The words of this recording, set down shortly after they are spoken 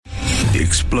The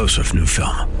explosive new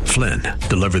film, Flynn,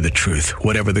 deliver the truth,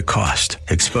 whatever the cost,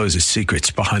 exposes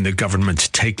secrets behind the government's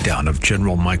takedown of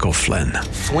General Michael Flynn.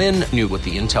 Flynn knew what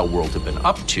the intel world had been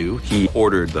up to. He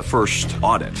ordered the first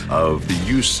audit of the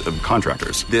use of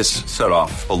contractors. This set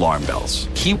off alarm bells.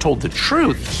 He told the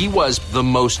truth. He was the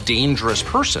most dangerous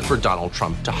person for Donald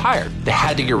Trump to hire. They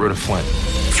had to get rid of Flynn.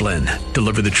 Flynn,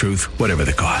 deliver the truth, whatever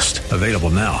the cost. Available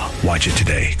now. Watch it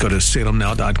today. Go to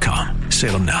salemnow.com.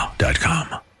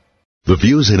 salemnow.com. The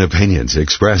views and opinions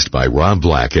expressed by Rob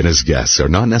Black and his guests are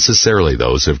not necessarily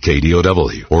those of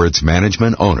KDOW or its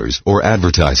management, owners, or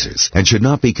advertisers, and should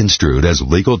not be construed as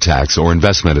legal, tax, or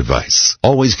investment advice.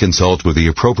 Always consult with the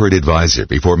appropriate advisor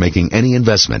before making any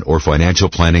investment or financial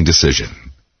planning decision.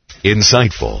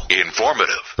 Insightful,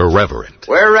 informative, irreverent.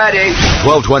 We're ready.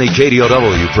 1220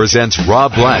 KDOW presents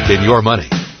Rob Black and Your Money.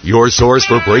 Your source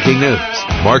for breaking news,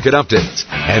 market updates,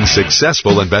 and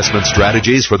successful investment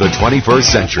strategies for the 21st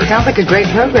century. Sounds like a great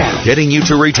program. Getting you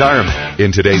to retirement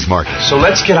in today's market. So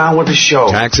let's get on with the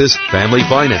show. Taxes, family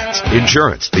finance,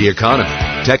 insurance, the economy,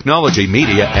 technology,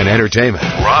 media, and entertainment.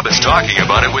 Rob is talking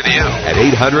about it with you at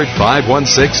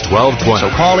 800-516-1220. So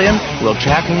call in, we'll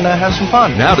chat and have some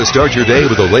fun. Now to start your day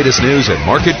with the latest news and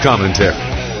market commentary.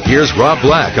 Here's Rob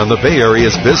Black on the Bay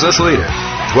Area's business leader,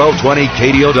 1220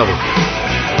 KDOW.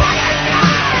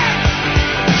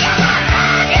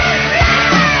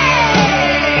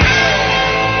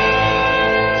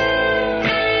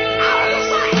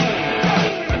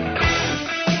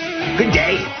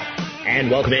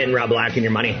 Welcome in, Rob Black and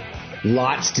Your Money.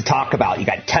 Lots to talk about. You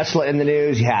got Tesla in the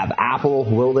news. You have Apple.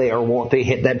 Will they or won't they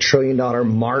hit that $1 trillion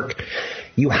mark?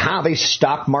 You have a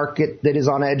stock market that is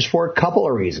on edge for a couple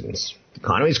of reasons. The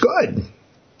economy's good.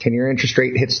 10-year interest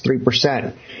rate hits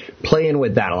 3%. Playing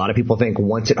with that. A lot of people think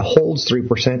once it holds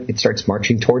 3%, it starts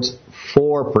marching towards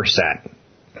 4%.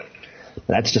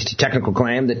 That's just a technical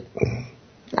claim that,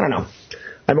 I don't know.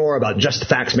 I'm more about just the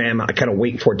facts, ma'am. I kind of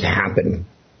wait for it to happen.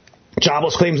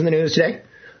 Jobless claims in the news today.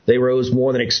 They rose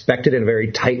more than expected in a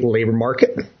very tight labor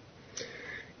market.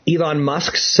 Elon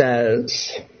Musk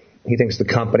says he thinks the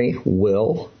company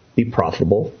will be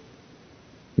profitable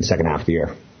in the second half of the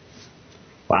year.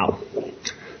 Wow.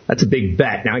 That's a big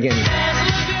bet. Now, again,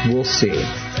 we'll see.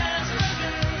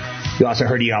 You also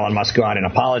heard Elon Musk go out and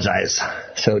apologize.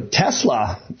 So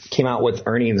Tesla came out with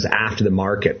earnings after the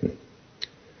market.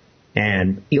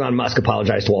 And Elon Musk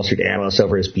apologized to Wall Street analysts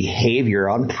over his behavior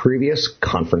on previous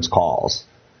conference calls.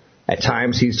 At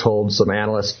times, he's told some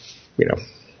analysts,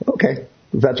 okay,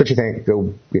 if that's what you think,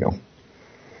 leave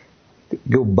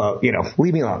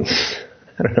me alone.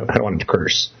 I don't want to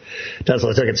curse.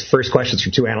 Tesla took its first questions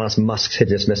from two analysts Musk had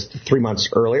dismissed 3 months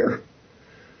earlier,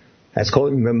 as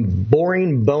calling them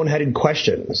boring, boneheaded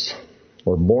questions,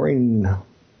 or boring,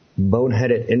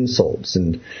 boneheaded insults,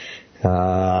 and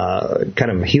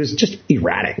he was just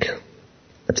erratic.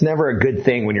 That's never a good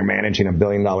thing when you're managing $1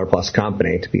 billion plus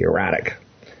company, to be erratic.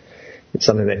 It's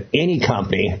something that any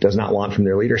company does not want from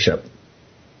their leadership.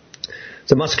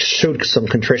 So Musk showed some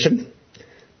contrition.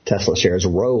 Tesla shares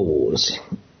rose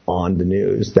on the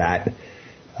news that it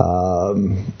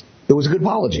was a good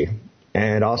apology.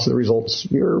 And also the results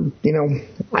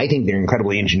I think they're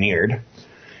incredibly engineered.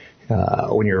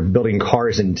 When you're building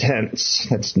cars in tents,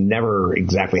 that's never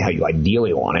exactly how you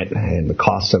ideally want it. And the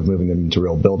cost of moving them into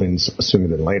real buildings sooner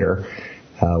than later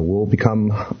will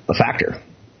become a factor.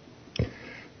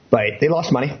 But they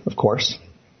lost money, of course.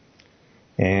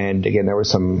 And again, there was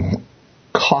some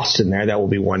costs in there that will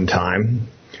be one time.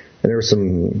 And there were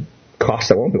some costs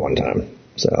that won't be one time.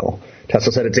 So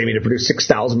Tesla said it's aiming to produce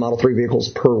 6,000 Model 3 vehicles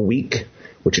per week,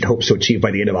 which it hopes to achieve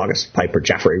by the end of August. Piper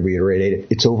Jaffray reiterated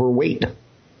it's overweight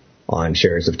on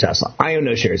shares of Tesla. I own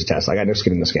no shares of Tesla. I got no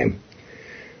skin in this game.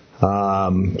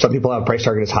 Some people have a price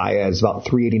target as high as about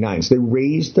 $389. So they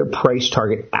raised their price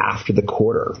target after the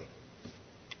quarter.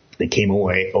 They came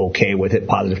away okay with it,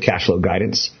 positive cash flow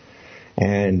guidance.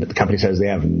 And the company says they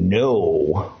have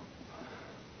no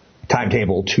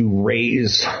timetable to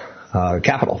raise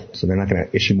capital. So they're not going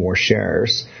to issue more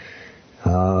shares.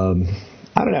 I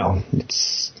don't know. I'm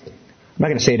not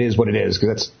going to say it is what it is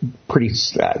because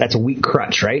that's a weak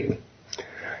crutch, right?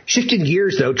 Shifting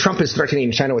gears, though, Trump is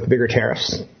threatening China with bigger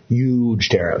tariffs, huge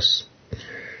tariffs.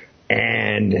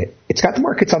 And it's got the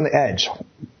markets on the edge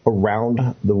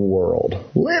around the world.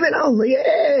 Living on the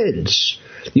edge.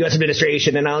 The U.S.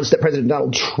 administration announced that President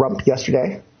Donald Trump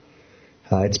yesterday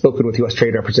had spoken with U.S.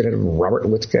 Trade Representative Robert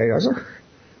Lighthizer,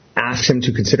 asked him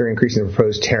to consider increasing the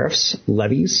proposed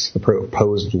levies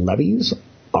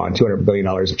on $200 billion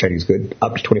of Chinese goods,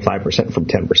 up to 25% from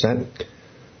 10%.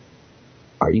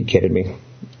 Are you kidding me?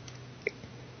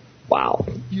 Wow.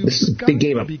 This is a big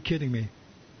game. Be kidding me.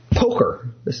 poker.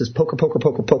 This is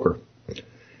poker.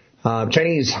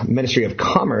 Chinese Ministry of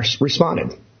Commerce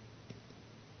responded.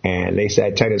 And they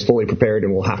said China is fully prepared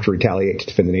and will have to retaliate to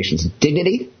defend the nation's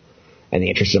dignity and the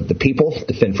interests of the people,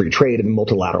 defend free trade and the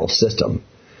multilateral system.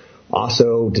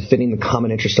 Also defending the common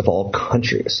interest of all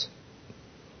countries.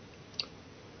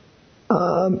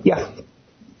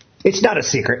 It's not a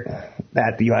secret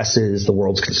that the U.S. is the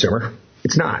world's consumer.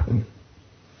 It's not.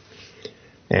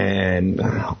 And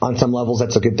on some levels,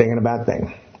 that's a good thing and a bad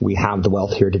thing. We have the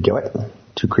wealth here to do it,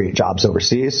 to create jobs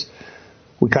overseas.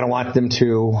 We kind of want them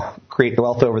to create the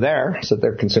wealth over there so that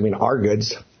they're consuming our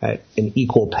goods at an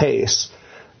equal pace.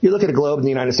 You look at a globe, and the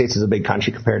United States is a big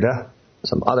country compared to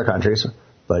some other countries,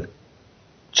 but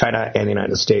China and the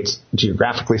United States,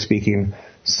 geographically speaking,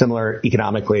 similar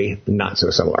economically, not so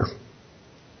similar.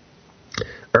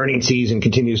 Earnings season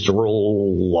continues to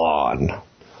roll on.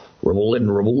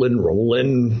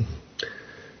 Rolling.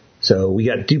 So we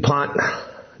got DuPont,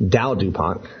 Dow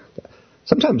DuPont.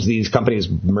 Sometimes these companies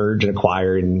merge and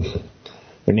acquire and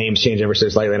their names change ever so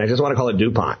slightly, and I just want to call it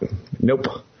DuPont. Nope.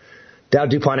 Dow,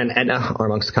 DuPont, and Aetna are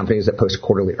amongst the companies that post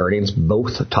quarterly earnings.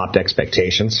 Both topped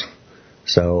expectations.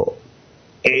 So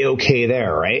A-OK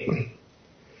there, right?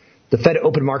 The Fed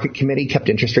Open Market Committee kept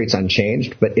interest rates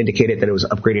unchanged, but indicated that it was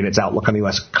upgrading its outlook on the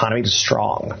U.S. economy to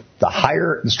strong.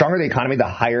 The stronger the economy, the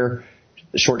higher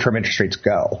the short-term interest rates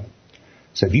go.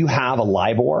 So if you have a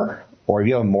LIBOR or if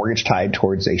you have a mortgage tied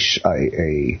towards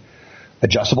a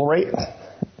adjustable rate,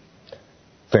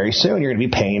 very soon you're going to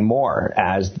be paying more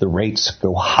as the rates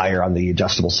go higher on the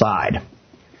adjustable side.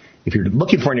 If you're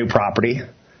looking for a new property,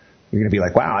 you're going to be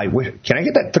like, wow, can I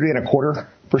get that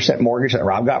 3.25% mortgage that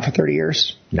Rob got for 30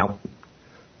 years? Nope.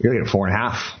 You're going to get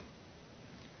 4.5%.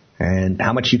 And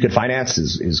how much you could finance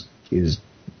is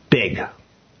big.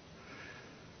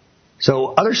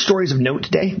 So other stories of note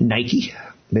today, Nike.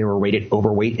 They were rated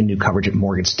overweight in new coverage at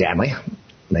Morgan Stanley.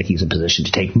 Nike's in position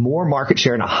to take more market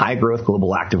share in a high-growth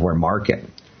global activewear market.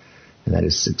 And that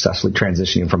is successfully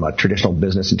transitioning from a traditional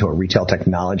business into a retail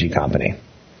technology company.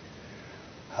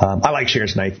 I like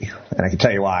shares Nike, and I can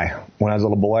tell you why. When I was a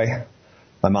little boy,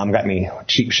 my mom got me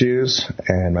cheap shoes,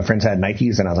 and my friends had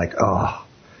Nikes, and I was like, oh,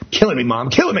 killing me,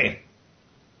 Mom, killing me.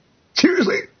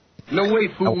 Seriously. No way,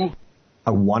 fool.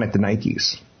 I wanted the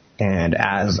Nikes. And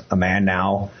as a man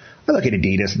now, I look at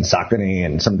Adidas and Saucony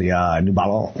and some of the New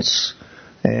Balance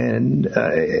and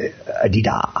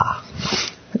Adidas.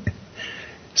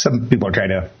 Some people are trying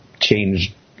to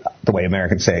change the way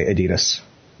Americans say Adidas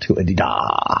to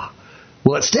Adidas.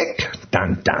 Will it stick?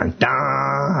 Dun, dun, dun.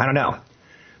 I don't know.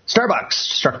 Starbucks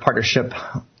struck a partnership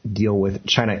deal with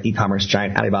China e-commerce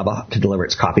giant Alibaba to deliver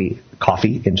its coffee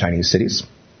in Chinese cities.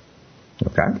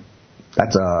 Okay.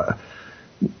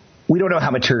 We don't know how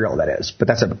material that is, but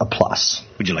that's a plus.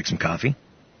 Would you like some coffee?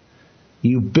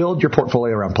 You build your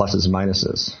portfolio around pluses and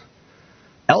minuses.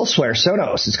 Elsewhere,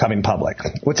 Sonos is coming public.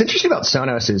 What's interesting about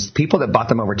Sonos is people that bought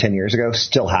them over 10 years ago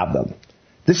still have them.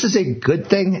 This is a good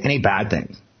thing and a bad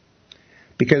thing.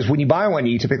 Because when you buy one,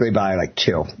 you typically buy like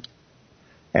two.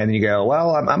 And then you go,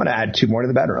 well, I'm going to add two more to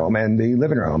the bedroom and the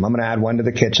living room. I'm going to add one to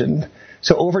the kitchen.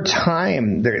 So over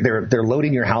time, they're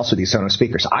loading your house with these Sonos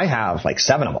speakers. I have like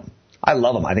 7 of them. I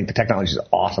love them. I think the technology is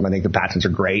awesome. I think the patents are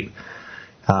great.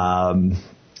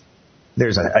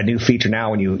 There's a new feature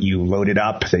now when you load it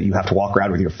up that you have to walk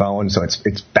around with your phone. So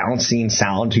it's bouncing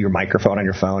sound to your microphone on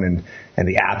your phone, and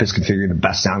the app is configuring the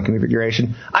best sound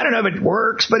configuration. I don't know if it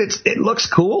works, but it looks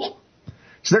cool.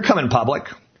 So they're coming public.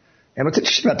 And what's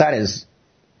interesting about that is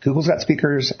Google's got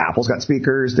speakers, Apple's got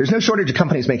speakers. There's no shortage of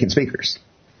companies making speakers.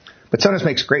 But Sonos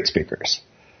makes great speakers.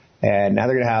 And now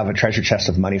they're going to have a treasure chest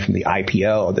of money from the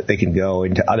IPO that they can go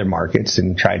into other markets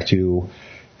and try to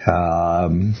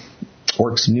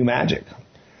work some new magic.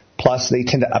 Plus, they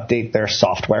tend to update their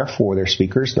software for their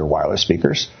speakers, their wireless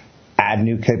speakers, add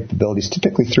new capabilities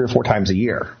typically 3 or 4 times a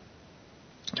year.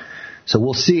 So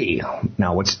we'll see.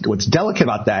 Now, what's delicate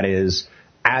about that is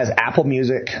as Apple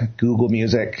Music, Google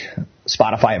Music,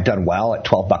 Spotify have done well at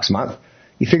 $12 a month,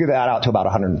 you figure that out to about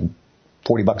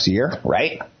 $140 a year,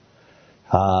 right?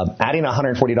 Adding a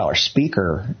 $140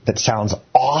 speaker that sounds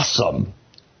awesome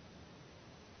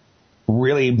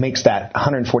really makes that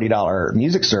 $140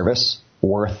 music service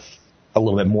worth a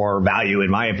little bit more value, in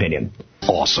my opinion.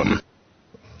 Awesome.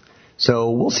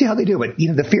 So we'll see how they do. But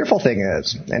the fearful thing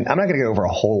is, and I'm not going to go over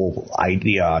a whole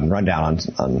idea on rundown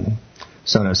on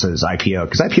Sonos' IPO,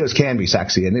 because IPOs can be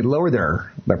sexy, and they lower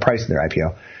their price in their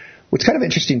IPO. What's kind of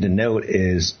interesting to note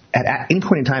is at any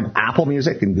point in time, Apple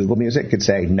Music and Google Music could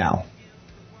say no.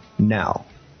 We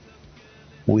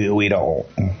don't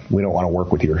want to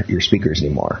work with your speakers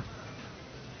anymore.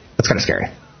 That's kind of scary.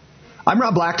 I'm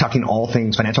Rob Black, talking all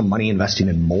things financial, money, investing,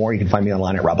 and more. You can find me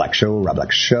online at Rob Black Show, Rob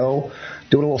Black Show.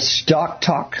 Doing a little stock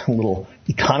talk, a little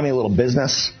economy, a little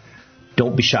business.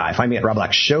 Don't be shy. Find me at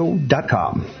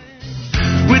robblackshow.com.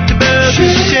 With the bird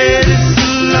shed, it's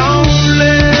a long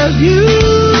view.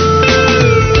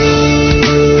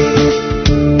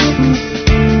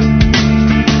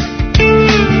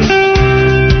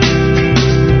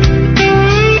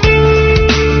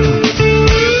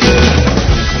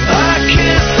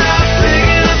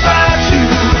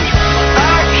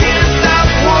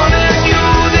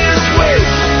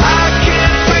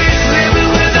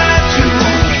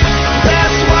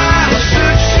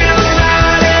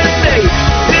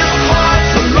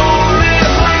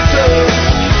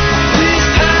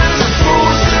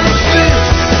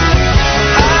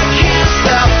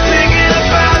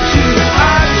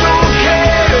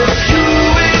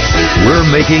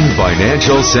 Making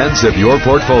financial sense of your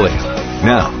portfolio.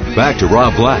 Now, back to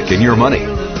Rob Black and Your Money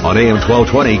on AM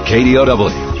 1220 KDOW.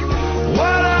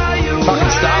 Talking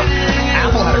stock,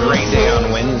 Apple had a great day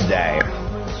on Wednesday,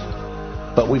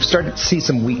 but we've started to see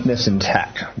some weakness in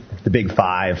tech. The big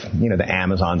five, the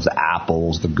Amazons, the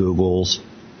Apples, the Googles,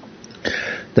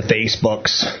 the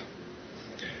Facebooks,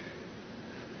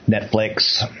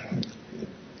 Netflix.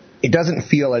 It doesn't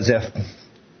feel as if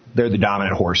they're the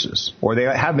dominant horses, or they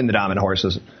have been the dominant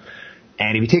horses.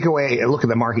 And if you take away a look at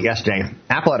the market yesterday,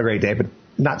 Apple had a great day, but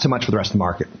not so much for the rest of the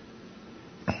market.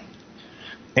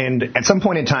 And at some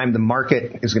point in time, the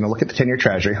market is going to look at the 10-year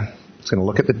Treasury. It's going to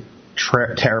look at the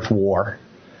tariff war.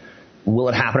 Will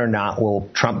it happen or not? Will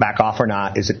Trump back off or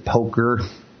not? Is it poker?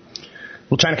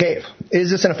 Will China cave?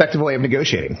 Is this an effective way of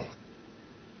negotiating?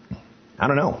 I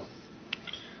don't know.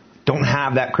 Don't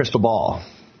have that crystal ball.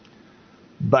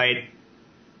 But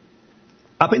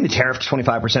upping the tariff to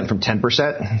 25% from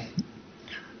 10%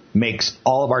 makes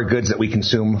all of our goods that we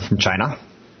consume from China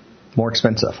more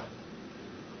expensive.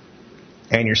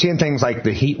 And you're seeing things like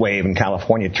the heat wave in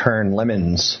California turn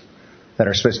lemons that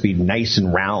are supposed to be nice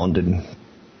and round, and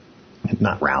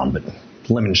not round, but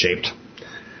lemon-shaped.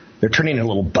 They're turning into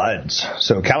little buds.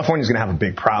 So California's going to have a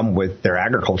big problem with their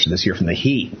agriculture this year from the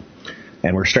heat.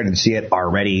 And we're starting to see it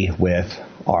already with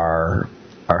our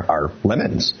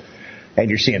lemons. And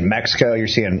you're seeing Mexico, you're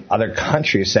seeing other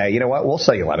countries say, you know what, we'll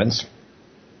sell you lemons.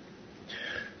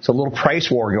 So a little price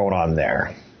war going on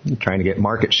there, trying to get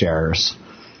market shares.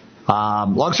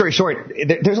 Long story short,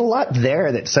 there's a lot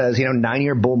there that says,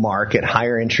 9-year bull market,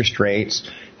 higher interest rates,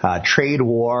 trade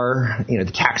war,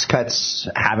 the tax cuts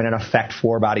having an effect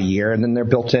for about a year, and then they're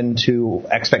built into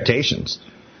expectations.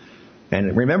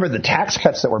 And remember, the tax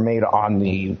cuts that were made on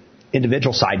the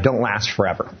individual side don't last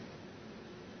forever.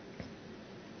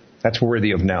 That's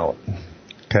worthy of note,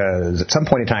 because at some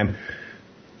point in time,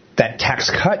 that tax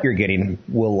cut you're getting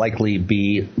will likely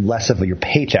be less of your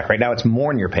paycheck. Right now, it's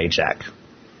more in your paycheck,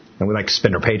 and we like to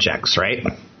spend our paychecks, right?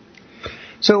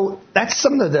 So that's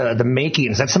some of the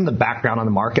makings. That's some of the background on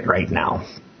the market right now.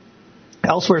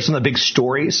 Elsewhere, some of the big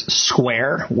stories,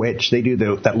 Square, which they do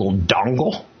that little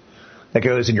dongle that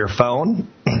goes in your phone,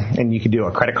 and you can do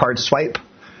a credit card swipe.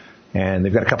 And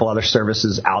they've got a couple other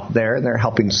services out there, and they're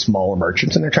helping smaller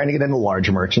merchants, and they're trying to get into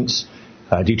larger merchants,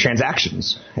 do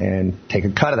transactions, and take a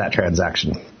cut of that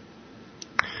transaction.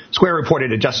 Square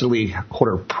reported adjusted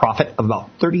quarter profit of about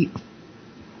 13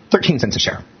 cents a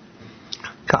share.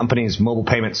 Company's mobile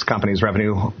payments company's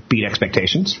revenue beat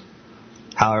expectations.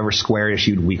 However, Square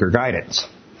issued weaker guidance.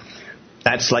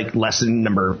 That's like lesson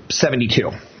number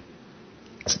 72.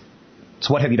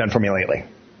 So what have you done for me lately?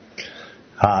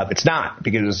 It's not,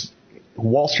 because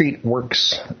Wall Street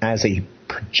works as a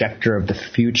projector of the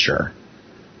future.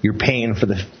 You're paying for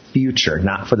the future,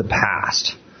 not for the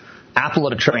past. Apple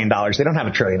at $1 trillion, they don't have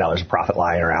 $1 trillion of profit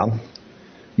lying around.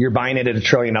 You're buying it at $1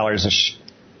 trillion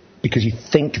because you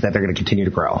think that they're going to continue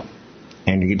to grow.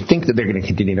 And you think that they're going to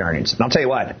continue their earnings. And I'll tell you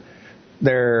what,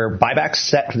 their buybacks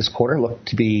set for this quarter look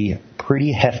to be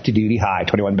pretty hefty-duty high,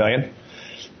 $21 billion.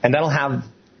 And that'll have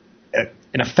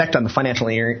an effect on the financial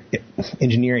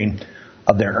engineering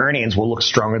of their earnings. Will look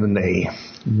stronger than they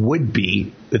would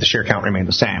be if the share count remained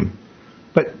the same.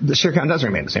 But the share count doesn't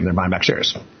remain the same. They're buying back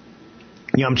shares.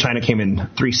 Yum China came in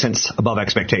 3 cents above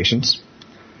expectations.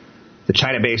 The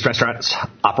China-based restaurants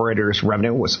operators'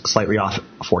 revenue was slightly off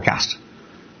forecast.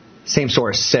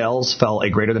 Same-store sales fell a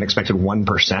greater than expected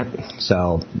 1%.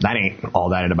 So that ain't all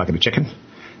that in a bucket of chicken.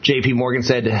 JP Morgan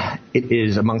said it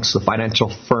is amongst the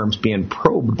financial firms being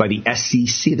probed by the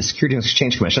SEC, the Securities and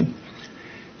Exchange Commission,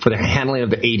 for the handling of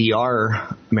the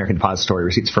ADR, American Depository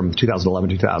Receipts, from 2011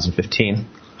 to 2015.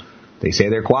 They say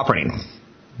they're cooperating.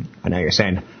 I know you're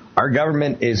saying, our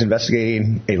government is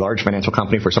investigating a large financial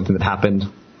company for something that happened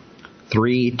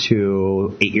 3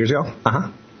 to 8 years ago.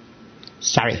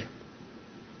 Sorry.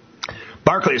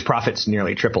 Barclays profits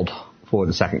nearly tripled for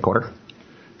the second quarter,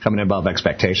 coming in above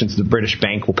expectations. The British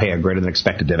bank will pay a greater than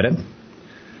expected dividend.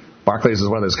 Barclays is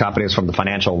one of those companies from the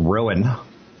financial ruin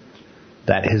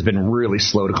that has been really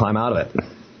slow to climb out of it.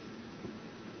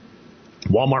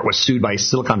 Walmart was sued by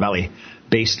Silicon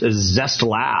Valley-based Zest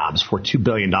Labs for $2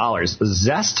 billion.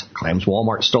 Zest claims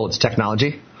Walmart stole its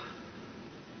technology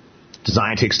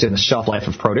designed to extend the shelf life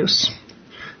of produce.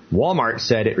 Walmart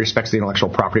said it respects the intellectual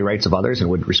property rights of others and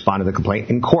would respond to the complaint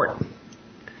in court.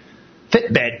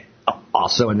 Fitbit,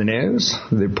 also in the news,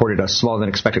 they reported a smaller than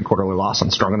expected quarterly loss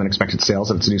on stronger than expected sales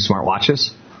of its new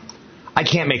smartwatches. I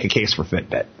can't make a case for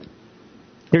Fitbit.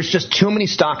 There's just too many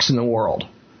stocks in the world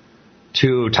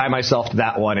to tie myself to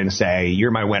that one and say,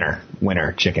 you're my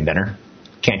winner, chicken dinner.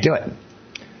 Can't do it.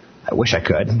 I wish I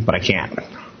could, but I can't.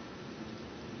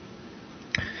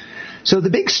 So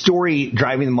the big story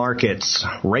driving the markets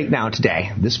right now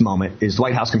today, this moment, is the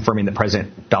White House confirming that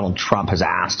President Donald Trump has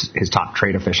asked his top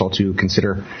trade official to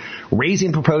consider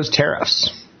raising proposed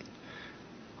tariffs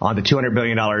on the $200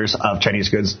 billion of Chinese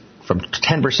goods from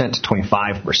 10% to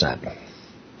 25%.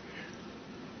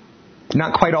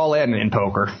 Not quite all in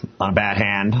poker on a bad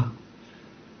hand.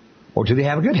 Or do they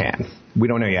have a good hand? We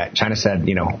don't know yet. China said,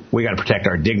 we got to protect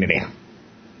our dignity.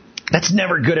 That's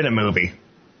never good in a movie.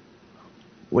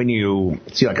 When you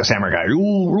see like a samurai guy,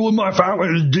 you ruin my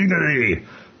family's dignity,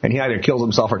 and he either kills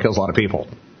himself or kills a lot of people.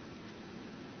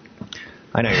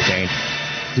 I know you're saying,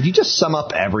 did you just sum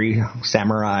up every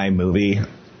samurai movie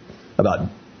about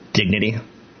dignity?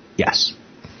 Yes.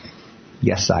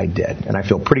 Yes, I did, and I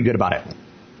feel pretty good about it.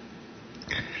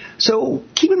 So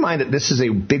keep in mind that this is a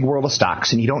big world of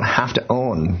stocks, and you don't have to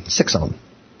own 6 of them.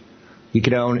 You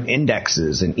could own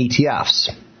indexes and ETFs.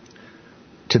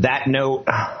 To that note,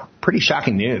 pretty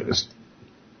shocking news.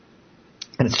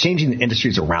 And it's changing the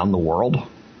industries around the world.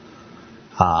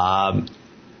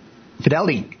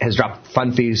 Fidelity has dropped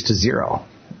fund fees to 0,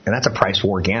 and that's a price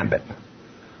war gambit.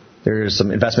 There's some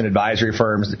investment advisory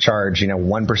firms that charge,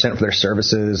 1% for their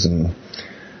services, and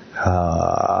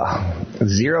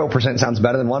 0% sounds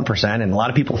better than 1%. And a lot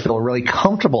of people feel really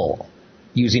comfortable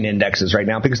using indexes right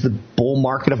now because the bull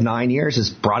market of 9 years has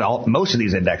brought most of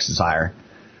these indexes higher.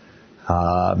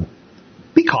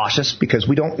 Be cautious because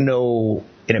we don't know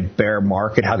in a bear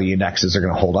market how the indexes are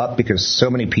going to hold up because so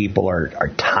many people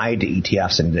are tied to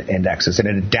ETFs and indexes. And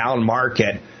in a down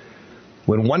market,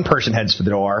 when one person heads for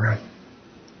the door,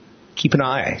 keep an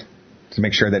eye to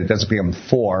make sure that it doesn't become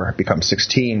 4, becomes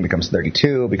 16, becomes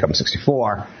 32, becomes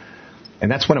 64. And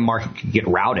that's when a market can get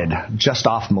routed just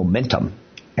off momentum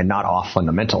and not off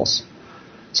fundamentals.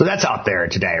 So that's out there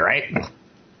today, right?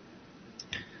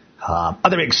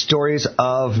 Other big stories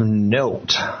of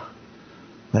note.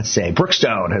 Let's say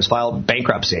Brookstone has filed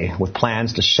bankruptcy with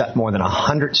plans to shut more than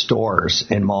 100 stores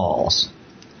in malls.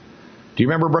 Do you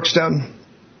remember Brookstone?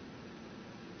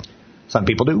 Some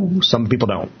people do, some people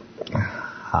don't.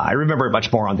 I remember it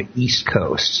much more on the East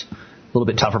Coast. A little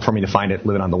bit tougher for me to find it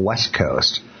living on the West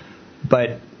Coast.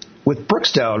 But with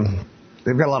Brookstone,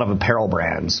 they've got a lot of apparel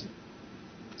brands.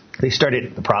 They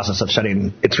started the process of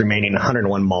shutting its remaining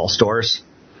 101 mall stores.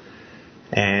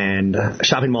 And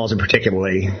shopping malls in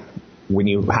particularly, when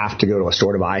you have to go to a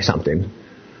store to buy something,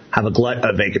 have a glut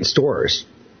of vacant stores.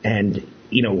 And,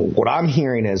 what I'm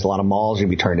hearing is a lot of malls are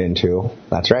going to be turned into,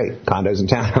 that's right, condos and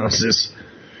townhouses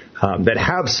that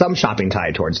have some shopping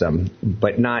tied towards them,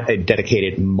 but not a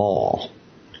dedicated mall.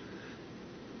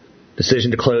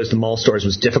 Decision to close the mall stores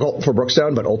was difficult for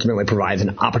Brookstone, but ultimately provides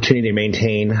an opportunity to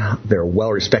maintain their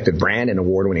well-respected brand and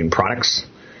award-winning products.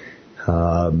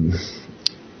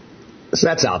 So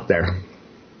that's out there.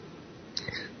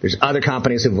 There's other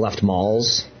companies who've left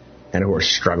malls and who are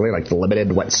struggling, like the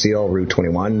Limited, Wet Seal, Rue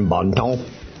 21, Bon Ton.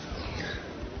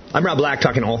 I'm Rob Black,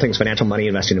 talking all things financial, money,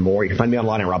 investing, and more. You can find me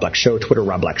online at Rob Black Show, Twitter,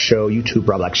 Rob Black Show, YouTube,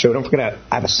 Rob Black Show. Don't forget,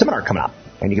 I have a seminar coming up,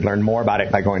 and you can learn more about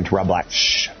it by going to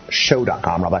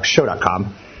robblackshow.com,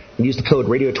 robblackshow.com, and use the code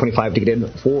radio25 to get in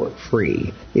for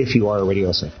free if you are a radio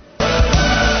listener.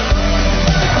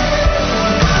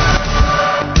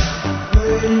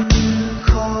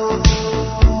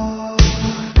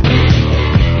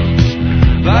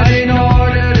 But in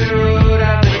order to root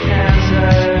out the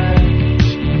cancer,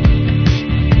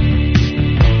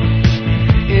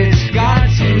 it's got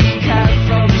to be kept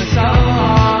from the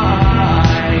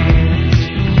sunlight.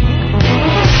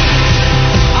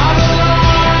 I'm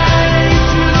alive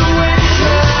through the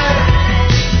winter,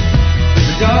 but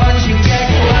don't you get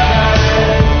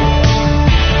clever?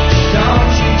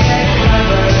 Don't you get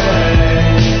clever?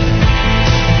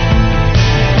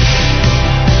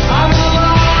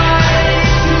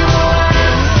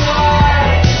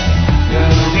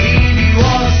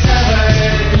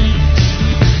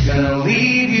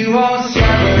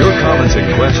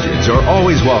 questions are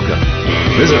always welcome.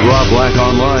 Visit Rob Black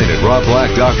online at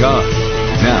robblack.com.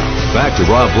 Now, back to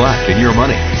Rob Black and Your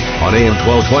Money on AM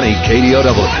 1220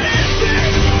 KDOW.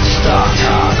 Stock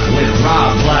Talk with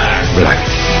Rob Black.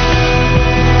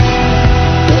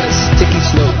 What a sticky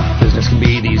slope business can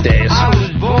be these days. I was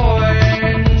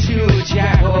born to a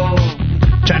jackal.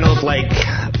 China looked like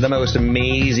the most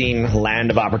amazing land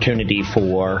of opportunity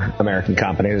for American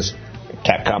companies,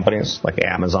 tech companies like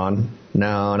Amazon.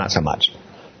 No, not so much.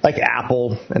 Like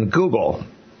Apple and Google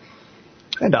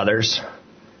and others.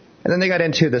 And then they got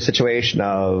into the situation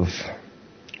of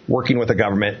working with a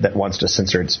government that wants to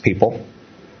censor its people.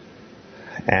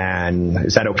 And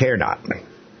is that okay or not?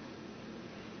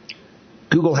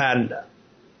 Google had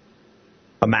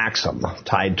a maxim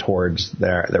tied towards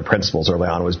their principles early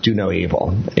on was do no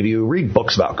evil. If you read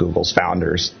books about Google's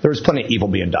founders, there was plenty of evil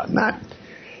being done.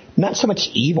 Not so much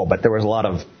evil, but there was a lot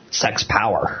of sex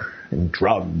power and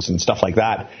drugs and stuff like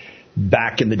that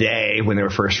back in the day when they were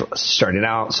first starting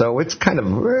out. So it's kind of a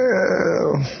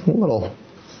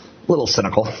little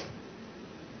cynical.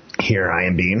 Here I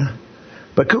am being.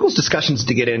 But Google's discussions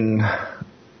to get in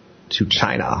to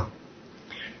China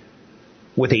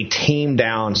with a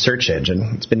tamed-down search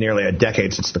engine. It's been nearly a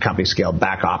decade since the company scaled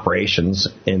back operations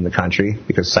in the country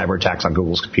because cyber attacks on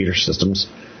Google's computer systems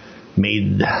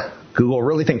made Google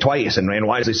really think twice, and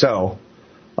wisely so,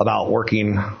 about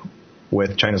working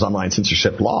with China's online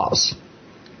censorship laws.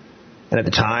 And at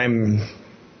the time,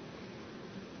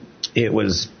 it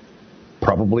was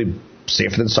probably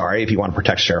safer than sorry if you want to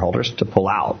protect shareholders to pull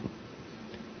out.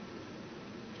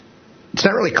 It's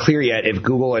not really clear yet if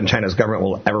Google and China's government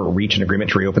will ever reach an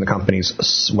agreement to reopen the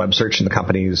company's web search in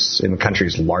the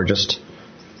country's largest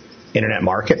internet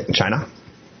market in China.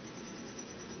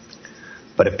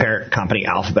 But if parent company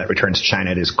Alphabet returns to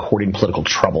China, it is courting political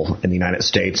trouble in the United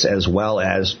States as well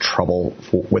as trouble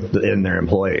within their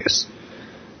employees.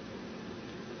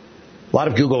 A lot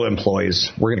of Google employees,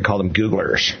 we're going to call them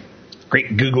Googlers.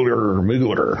 Great Googler.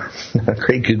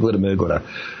 Great Googler.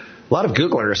 A lot of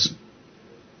Googlers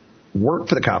work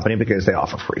for the company because they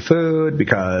offer free food,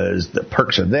 because the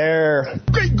perks are there,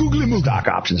 great googly stock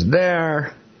options are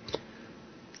there.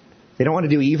 They don't want to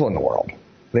do evil in the world.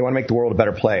 They want to make the world a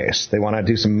better place. They want to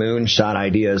do some moonshot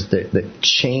ideas that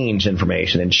change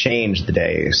information and change the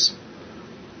days.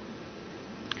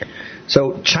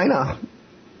 So China,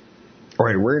 or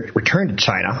return to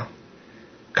China,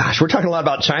 gosh, we're talking a lot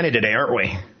about China today, aren't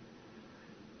we?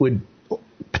 Would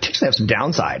potentially have some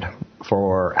downside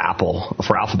for Apple,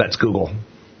 for Alphabet's Google.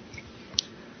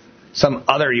 Some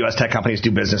other U.S. tech companies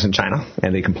do business in China,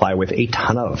 and they comply with a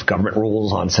ton of government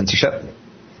rules on censorship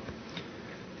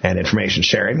and information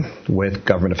sharing with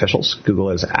government officials. Google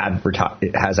has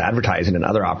advertising and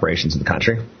other operations in the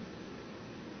country.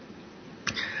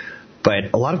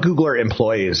 But a lot of Googlers,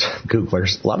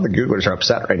 a lot of the Googlers are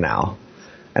upset right now.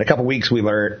 And a couple weeks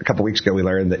ago, we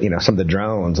learned that some of the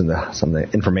drones and some of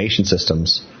the information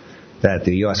systems that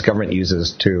the U.S. government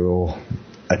uses to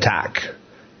attack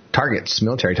targets,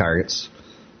 military targets,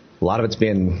 a lot of it's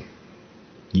being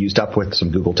used up with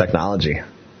some Google technology.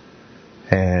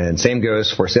 And same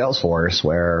goes for Salesforce,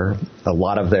 where a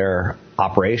lot of their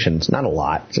operations, not a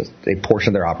lot, just a portion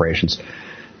of their operations,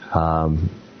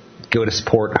 go to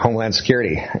support Homeland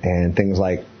Security and things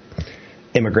like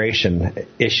immigration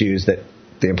issues that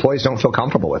the employees don't feel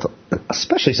comfortable with,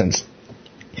 especially since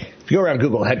if you go around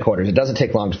Google headquarters, it doesn't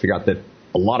take long to figure out that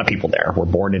a lot of people there were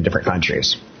born in different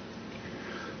countries.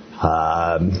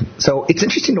 So it's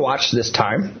interesting to watch this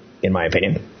time, in my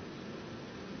opinion.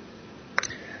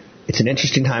 It's an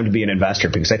interesting time to be an investor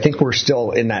because I think we're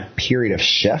still in that period of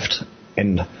shift.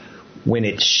 And when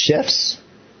it shifts,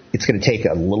 it's going to take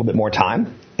a little bit more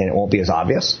time and it won't be as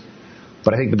obvious.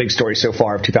 But I think the big story so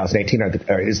far of 2018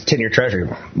 is 10-year Treasury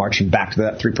marching back to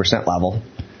that 3% level.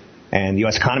 And the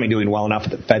U.S. economy doing well enough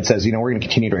that the Fed says, we're going to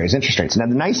continue to raise interest rates. Now,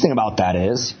 the nice thing about that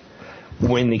is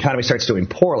when the economy starts doing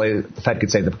poorly, the Fed could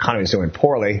say the economy is doing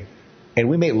poorly, and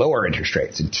we may lower interest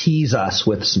rates and tease us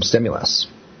with some stimulus.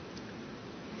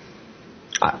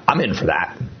 I'm in for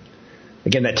that.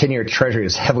 Again, that 10-year Treasury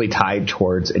is heavily tied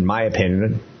towards, in my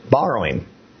opinion, borrowing,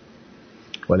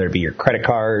 whether it be your credit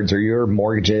cards or your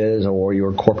mortgages or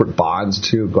your corporate bonds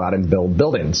to go out and build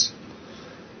buildings.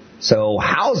 So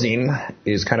housing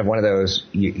is kind of one of those,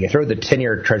 you throw the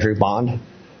 10-year Treasury bond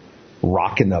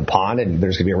rock in the pond and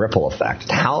there's going to be a ripple effect.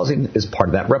 Housing is part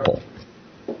of that ripple.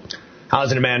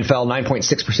 Housing demand fell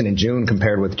 9.6% in June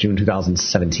compared with June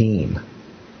 2017.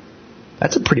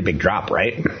 That's a pretty big drop,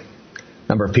 right?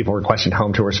 Number of people requesting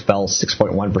home tours fell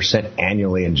 6.1%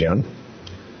 annually in June.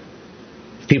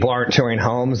 If people aren't touring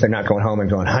homes, they're not going home and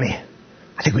going, honey,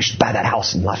 I think we should buy that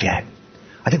house in Lafayette.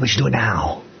 I think we should do it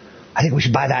now. I think we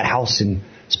should buy that house in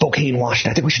Spokane,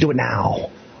 Washington. I think we should do it now.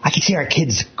 I can see our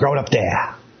kids growing up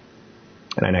there.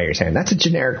 And I know you're saying, that's a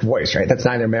generic voice, right? That's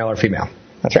neither male or female.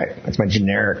 That's right. That's my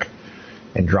generic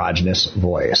androgynous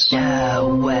voice.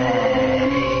 No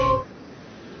way.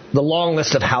 The long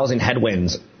list of housing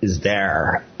headwinds is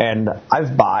there. And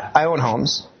I own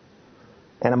homes.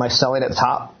 And am I selling at the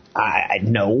top?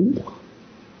 No.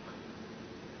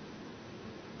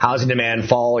 Housing demand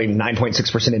falling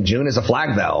 9.6% in June is a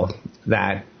flag, though,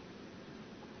 that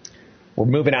we're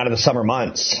moving out of the summer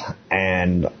months.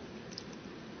 And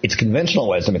it's conventional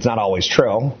wisdom. It's not always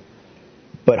true.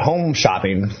 But home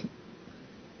shopping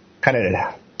kind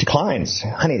of declines.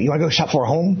 Honey, you want to go shop for a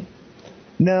home?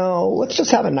 No, let's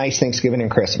just have a nice Thanksgiving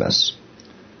and Christmas.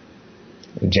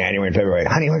 In January and February.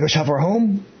 Honey, you want to go shop for a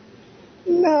home?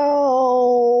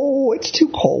 No, it's too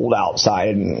cold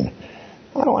outside and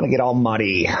I don't want to get all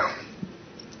muddy.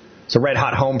 So red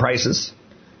hot home prices,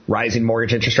 rising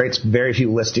mortgage interest rates, very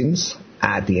few listings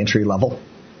at the entry level.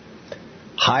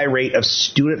 High rate of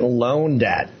student loan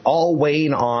debt, all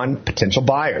weighing on potential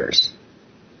buyers.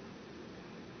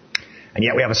 And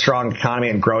yet we have a strong economy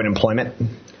and growing employment.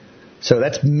 So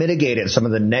that's mitigated some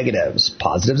of the negatives,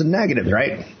 positives and negatives,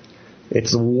 right?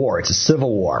 It's a war. It's a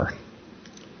civil war.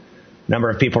 Number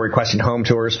of people requesting home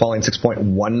tours falling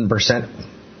 6.1%.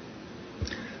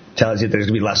 Tells you there's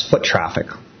going to be less foot traffic.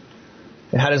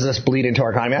 And how does this bleed into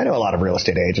our economy? I know a lot of real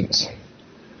estate agents.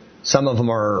 Some of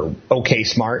them are okay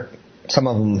smart. Some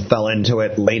of them fell into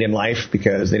it late in life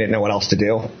because they didn't know what else to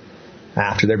do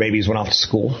after their babies went off to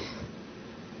school.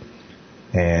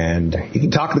 And you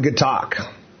can talk the good talk.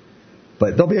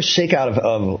 But there'll be a shakeout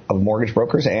of mortgage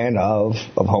brokers and of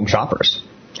home shoppers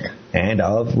and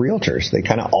of realtors. They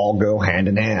kind of all go hand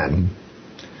in hand.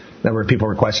 Number of people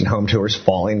requesting home tours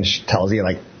falling tells you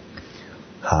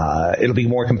it'll be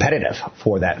more competitive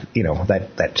for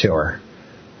that tour.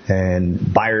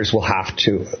 And sellers will have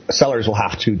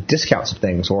to discount some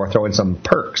things or throw in some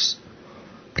perks.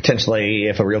 Potentially,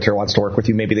 if a realtor wants to work with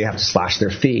you, maybe they have to slash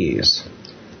their fees.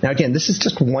 Now, again, this is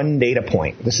just one data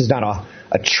point. This is not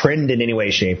a trend in any way,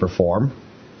 shape, or form.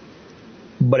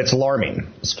 But it's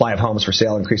alarming. The supply of homes for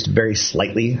sale increased very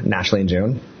slightly nationally in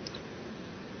June.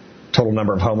 Total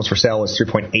number of homes for sale was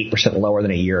 3.8% lower than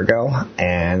a year ago,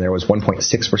 and there was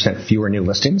 1.6% fewer new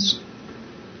listings.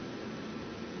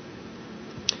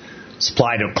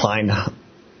 Supply declined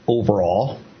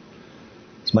overall.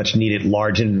 As much needed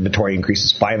large inventory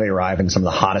increases finally arrive in some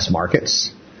of the hottest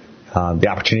markets. The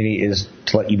opportunity is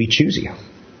to let you be choosy.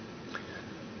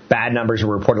 Bad numbers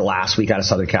were reported last week out of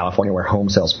Southern California where home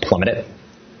sales plummeted.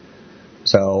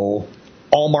 So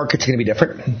all markets are going to be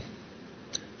different.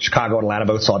 Chicago and Atlanta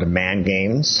both saw demand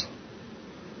gains,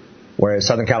 whereas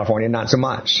Southern California, not so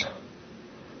much.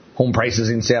 Home prices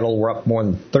in Seattle were up more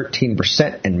than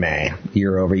 13% in May,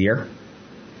 year over year,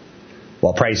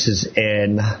 while prices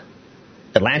in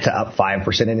Atlanta up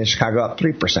 5% and in Chicago up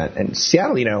 3%. And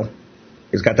Seattle,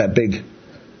 has got that big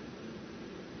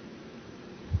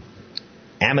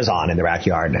Amazon in their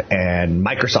backyard and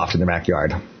Microsoft in their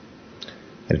backyard. And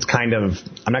it's kind of,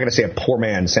 I'm not going to say a poor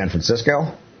man's San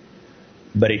Francisco,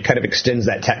 but it kind of extends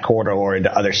that tech corridor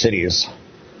into other cities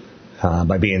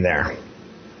by being there.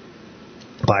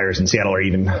 Buyers in Seattle are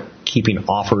even keeping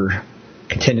offer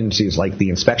contingencies like the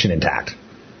inspection intact,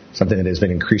 something that has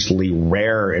been increasingly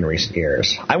rare in recent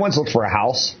years. I once looked for a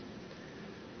house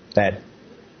that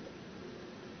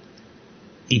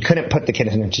you couldn't put the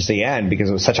contingency in because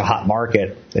it was such a hot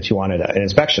market that you wanted an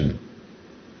inspection.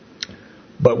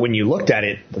 But when you looked at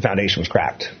it, the foundation was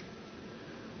cracked.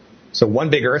 So one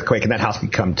big earthquake and that house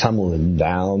could come tumbling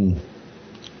down.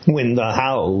 When the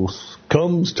house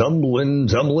comes tumbling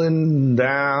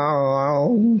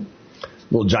down.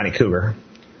 Little Johnny Cougar.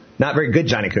 Not very good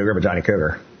Johnny Cougar, but Johnny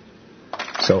Cougar.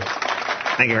 So,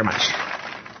 thank you very much.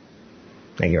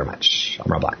 Thank you very much.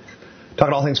 I'm Rob Black.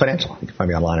 Talking all things financial. You can find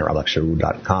me online at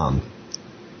robblackshow.com.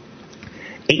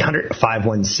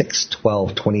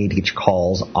 800-516-1220 to get your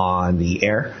calls on the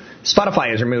air. Spotify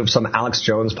has removed some Alex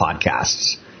Jones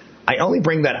podcasts. I only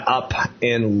bring that up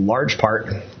in large part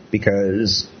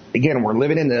because, again, we're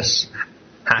living in this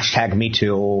hashtag Me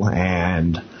Too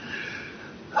and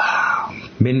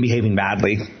men behaving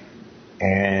badly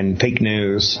and fake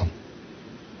news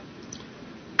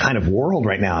kind of world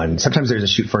right now. And sometimes there's a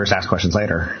shoot first, ask questions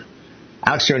later.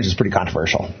 Alex Jones is pretty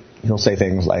controversial. He'll say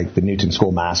things like the Newton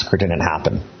School massacre didn't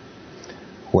happen,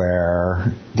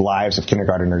 where the lives of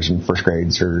kindergartners and first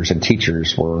graders and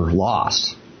teachers were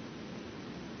lost.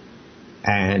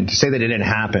 And to say that it didn't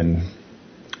happen,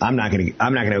 I'm not going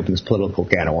to open this political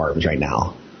can of worms right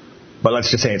now. But let's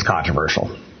just say it's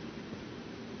controversial.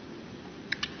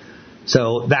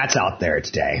 So that's out there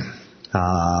today.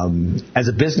 As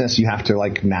a business, you have to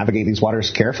navigate these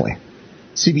waters carefully.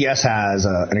 CBS has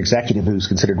an executive who's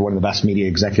considered one of the best media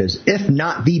executives, if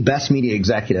not the best media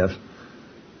executive,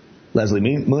 Leslie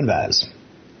Moonves.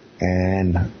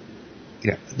 And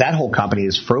that whole company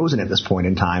is frozen at this point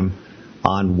in time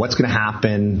on what's going to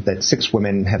happen that 6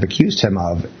 women have accused him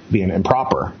of being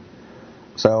improper.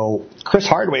 So Chris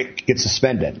Hardwick gets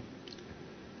suspended.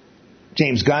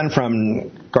 James Gunn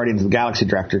from Guardians of the Galaxy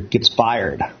director gets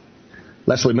fired.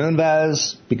 Leslie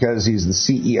Moonves, because he's the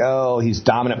CEO, he's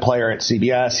dominant player at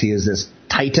CBS, he is this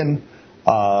titan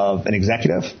of an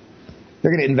executive.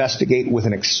 They're going to investigate with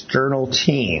an external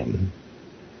team.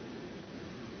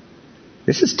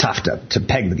 This is tough to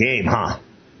peg the game, huh?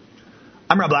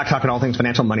 I'm Rob Black, talking all things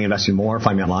financial, money, investing, more.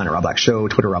 Find me online at Rob Black Show,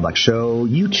 Twitter, Rob Black Show,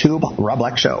 YouTube, Rob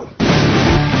Black Show.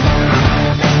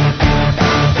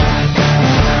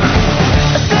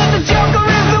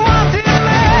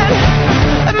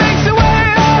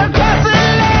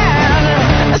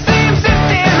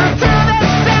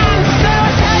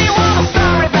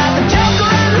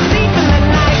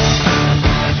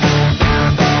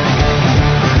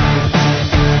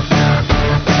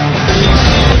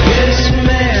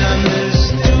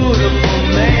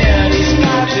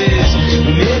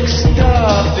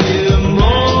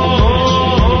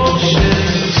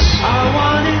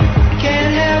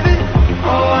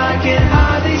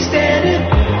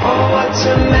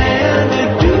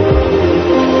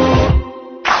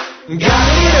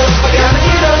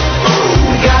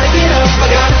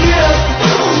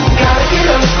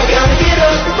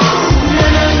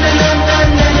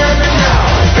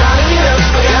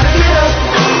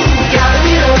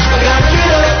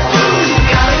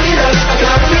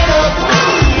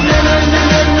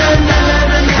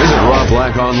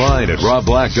 Online at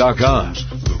robblack.com.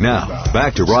 Now,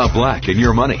 back to Rob Black and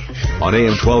Your Money on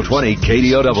AM 1220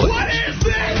 KDOW. What is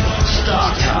this?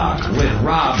 Stock Talk with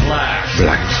Rob Black.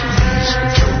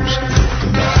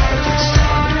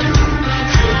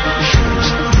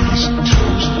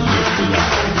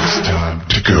 It's time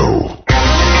to go.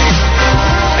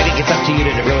 I think it's up to you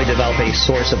to really develop a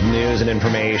source of news and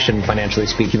information, financially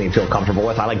speaking, that you feel comfortable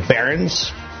with. I like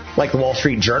Barron's, I like the Wall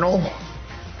Street Journal.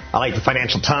 I like the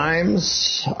Financial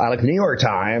Times. I like the New York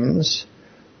Times.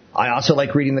 I also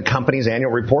like reading the company's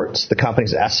annual reports, the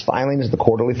company's S filings, the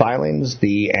quarterly filings,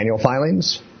 the annual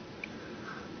filings.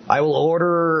 I will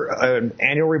order an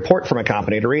annual report from a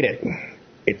company to read it.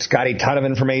 It's got a ton of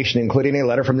information, including a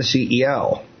letter from the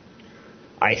CEO.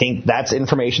 I think that's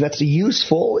information that's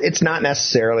useful. It's not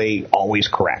necessarily always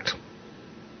correct.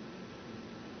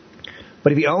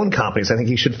 But if you own companies, I think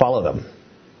you should follow them.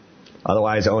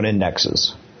 Otherwise, own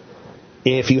indexes.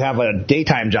 If you have a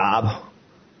daytime job,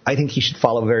 I think you should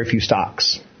follow very few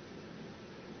stocks.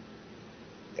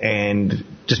 And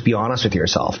just be honest with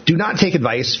yourself. Do not take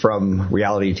advice from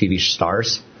reality TV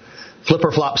stars. Flip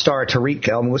or Flop star Tariq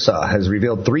El Moussa has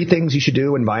revealed 3 things you should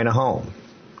do when buying a home.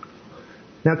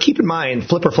 Now, keep in mind,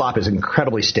 Flip or Flop is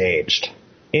incredibly staged.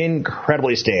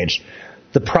 Incredibly staged.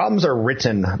 The problems are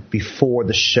written before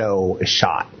the show is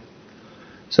shot.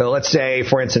 So let's say,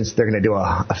 for instance, they're going to do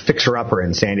a fixer-upper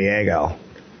in San Diego,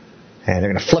 and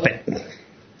they're going to flip it.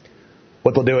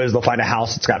 What they'll do is they'll find a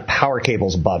house that's got power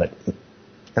cables above it.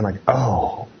 And like,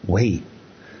 oh, wait,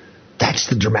 that's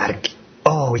the dramatic,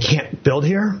 oh, we can't build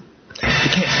here? We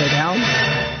can't stay down?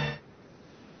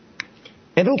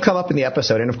 And it'll come up in the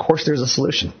episode, and of course there's a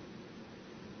solution.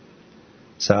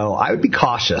 So I would be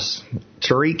cautious.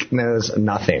 Tariq knows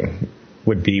nothing.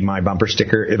 Would be my bumper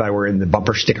sticker if I were in the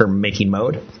bumper sticker making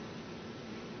mode.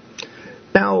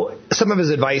 Now, some of his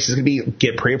advice is going to be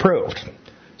get pre-approved.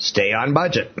 Stay on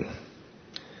budget.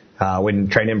 When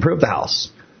trying to improve the house.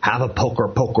 Have a poker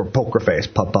face.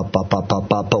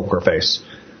 Poker face.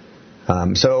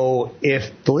 So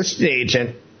if the listed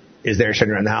agent is there showing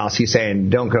around the house, he's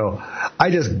saying, don't go, I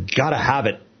just got to have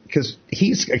it. Because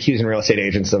he's accusing real estate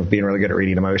agents of being really good at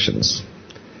reading emotions.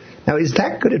 Now, is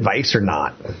that good advice or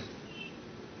not?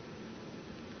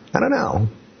 I don't know.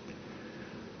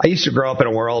 I used to grow up in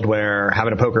a world where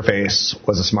having a poker face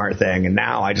was a smart thing, and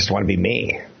now I just want to be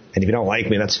me. And if you don't like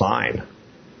me, that's fine.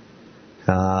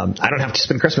 I don't have to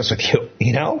spend Christmas with you,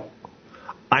 you know?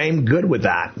 I'm good with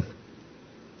that.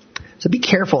 So be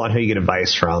careful on who you get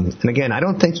advice from. And again, I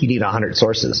don't think you need 100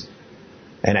 sources.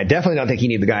 And I definitely don't think you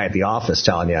need the guy at the office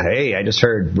telling you, hey, I just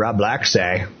heard Rob Black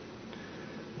say.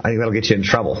 I think that'll get you in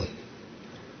trouble.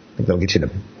 I think that'll get you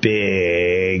into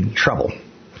big trouble.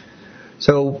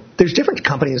 So there's different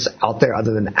companies out there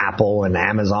other than Apple and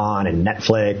Amazon and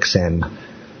Netflix and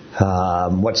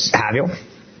what's have you.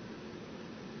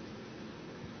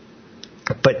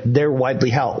 but they're widely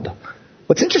held.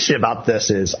 What's interesting about this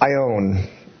is I own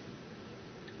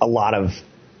a lot of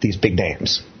these big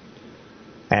names,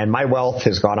 and my wealth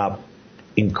has gone up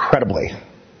incredibly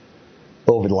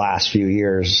over the last few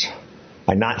years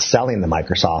by not selling the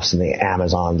Microsofts and the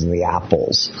Amazons and the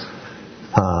Apples.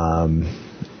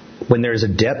 When there's a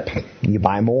dip, you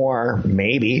buy more,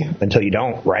 maybe, until you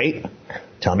don't, right?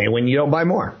 Tell me when you don't buy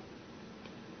more.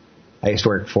 I used to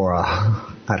work for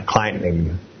a client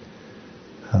named,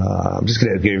 I'm just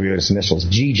going to give you his initials,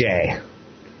 GJ.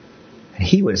 And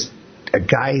he was a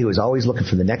guy who was always looking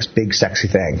for the next big sexy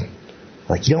thing.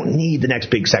 Like, you don't need the next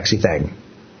big sexy thing,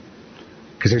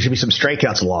 because there should be some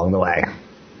strikeouts along the way.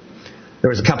 There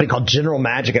was a company called General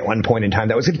Magic at one point in time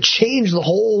that was going to change the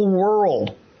whole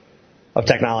world of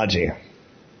technology.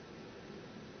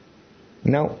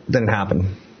 No, didn't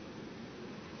happen.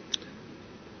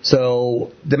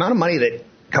 So the amount of money that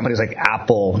companies like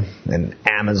Apple and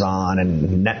Amazon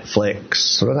and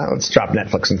Netflix, let's drop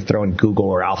Netflix and throw in Google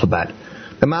or Alphabet,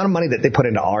 the amount of money that they put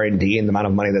into R&D and the amount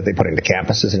of money that they put into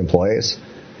campuses and employees,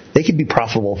 they could be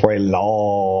profitable for a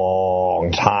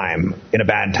long time in a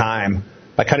bad time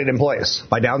by cutting employees,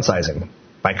 by downsizing,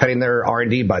 by cutting their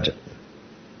R&D budget.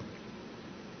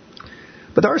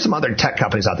 But there are some other tech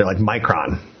companies out there like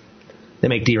Micron. They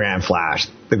make DRAM flash.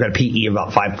 They've got a PE of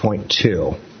about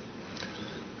 5.2.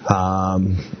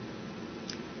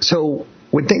 So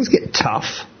when things get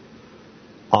tough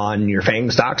on your FANG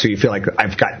stocks, or you feel like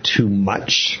I've got too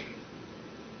much,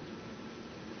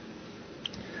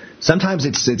 sometimes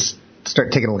it's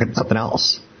start taking a look at something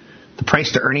else. The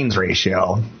price to earnings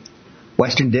ratio,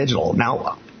 Western Digital.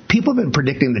 Now, people have been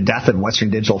predicting the death of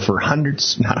Western Digital for not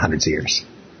hundreds of years.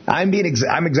 I'm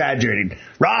exaggerating.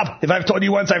 Rob, if I've told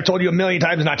you once, I've told you a million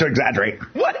times not to exaggerate.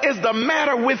 What is the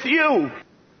matter with you?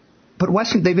 But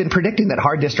they've been predicting that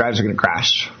hard disk drives are going to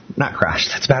crash. Not crash,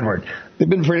 that's a bad word. They've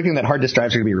been predicting that hard disk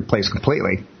drives are going to be replaced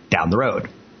completely down the road.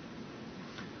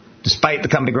 Despite the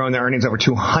company growing their earnings over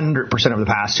 200% over the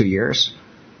past 2 years,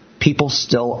 people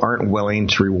still aren't willing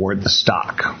to reward the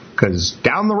stock, because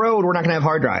down the road, we're not going to have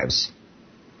hard drives.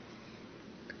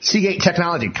 Seagate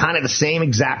Technology, kind of the same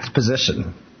exact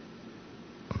position.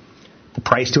 The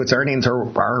price to its earnings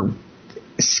are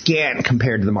scant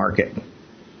compared to the market.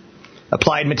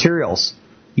 Applied Materials.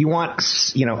 You want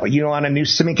a new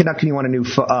semiconductor, you want a new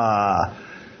processor,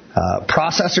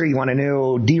 you want a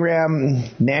new DRAM,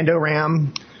 Nando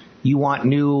RAM, you want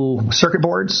new circuit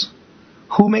boards.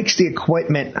 Who makes the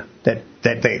equipment that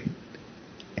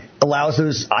allows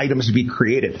those items to be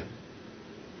created?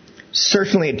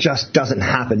 Certainly it just doesn't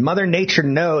happen. Mother Nature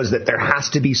knows that there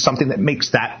has to be something that makes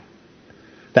that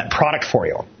product for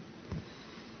you.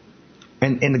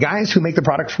 And the guys who make the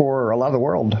product for a lot of the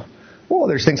world, well,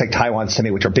 there's things like Taiwan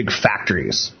Semi, which are big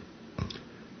factories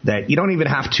that you don't even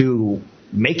have to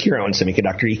make your own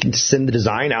semiconductor. You can send the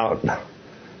design out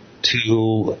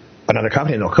to another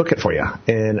company and they'll cook it for you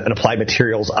in an Applied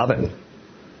Materials oven.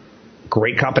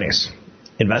 Great companies.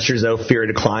 Investors, though, fear a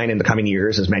decline in the coming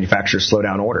years as manufacturers slow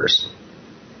down orders.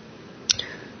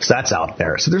 So that's out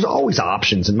there. So there's always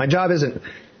options. And my job isn't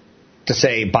to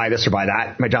say buy this or buy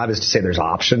that. My job is to say there's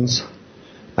options.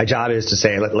 My job is to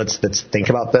say let's think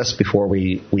about this before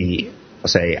we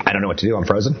say I don't know what to do. I'm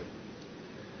frozen.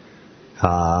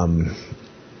 The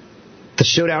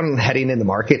showdown heading in the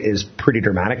market is pretty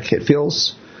dramatic, it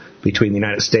feels, between the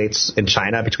United States and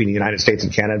China, between the United States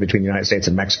and Canada, between the United States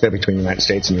and Mexico, between the United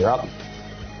States and Europe.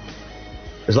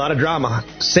 There's a lot of drama.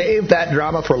 Save that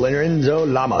drama for Lorenzo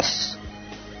Lamas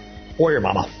or your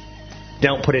mama.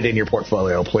 Don't put it in your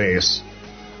portfolio, please.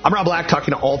 I'm Rob Black,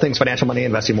 talking to all things financial, money,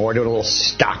 investing, more, doing a little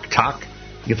stock talk.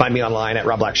 You can find me online at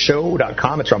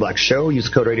robblackshow.com. It's Rob Black Show. Use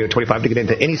the code radio25 to get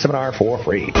into any seminar for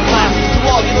free. We got your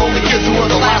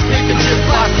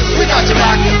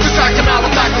back. Distract him out of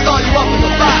the back with all you up in the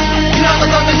back. You never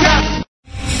done the gap.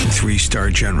 3-star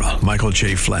General Michael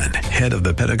J. Flynn, head of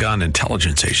the Pentagon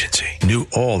Intelligence Agency, knew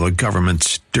all the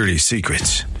government's dirty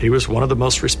secrets. He was one of the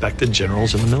most respected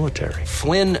generals in the military.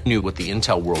 Flynn knew what the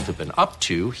intel world had been up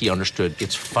to. He understood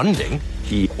its funding.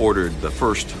 He ordered the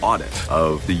first audit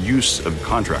of the use of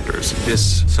contractors.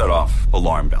 This set off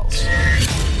alarm bells.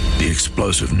 The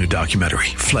explosive new documentary,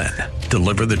 Flynn,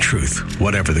 Deliver the Truth,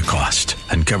 Whatever the Cost,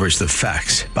 uncovers the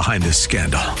facts behind this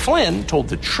scandal. Flynn told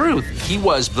the truth. He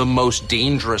was the most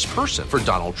dangerous person for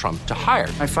Donald Trump to hire.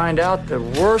 I find out the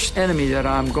worst enemy that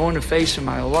I'm going to face in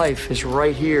my life is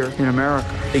right here in America.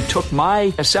 They took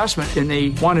my assessment and they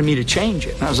wanted me to change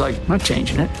it. And I was like, I'm not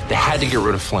changing it. They had to get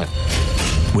rid of Flynn.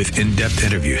 With in-depth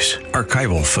interviews,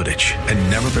 archival footage,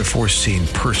 and never-before-seen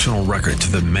personal records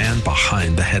of the man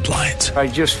behind the headlines. I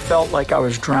just felt like I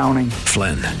was drowning.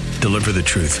 Flynn, Deliver the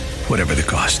truth, whatever the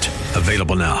cost.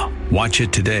 Available now. Watch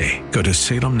it today. Go to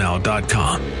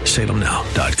salemnow.com.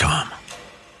 salemnow.com.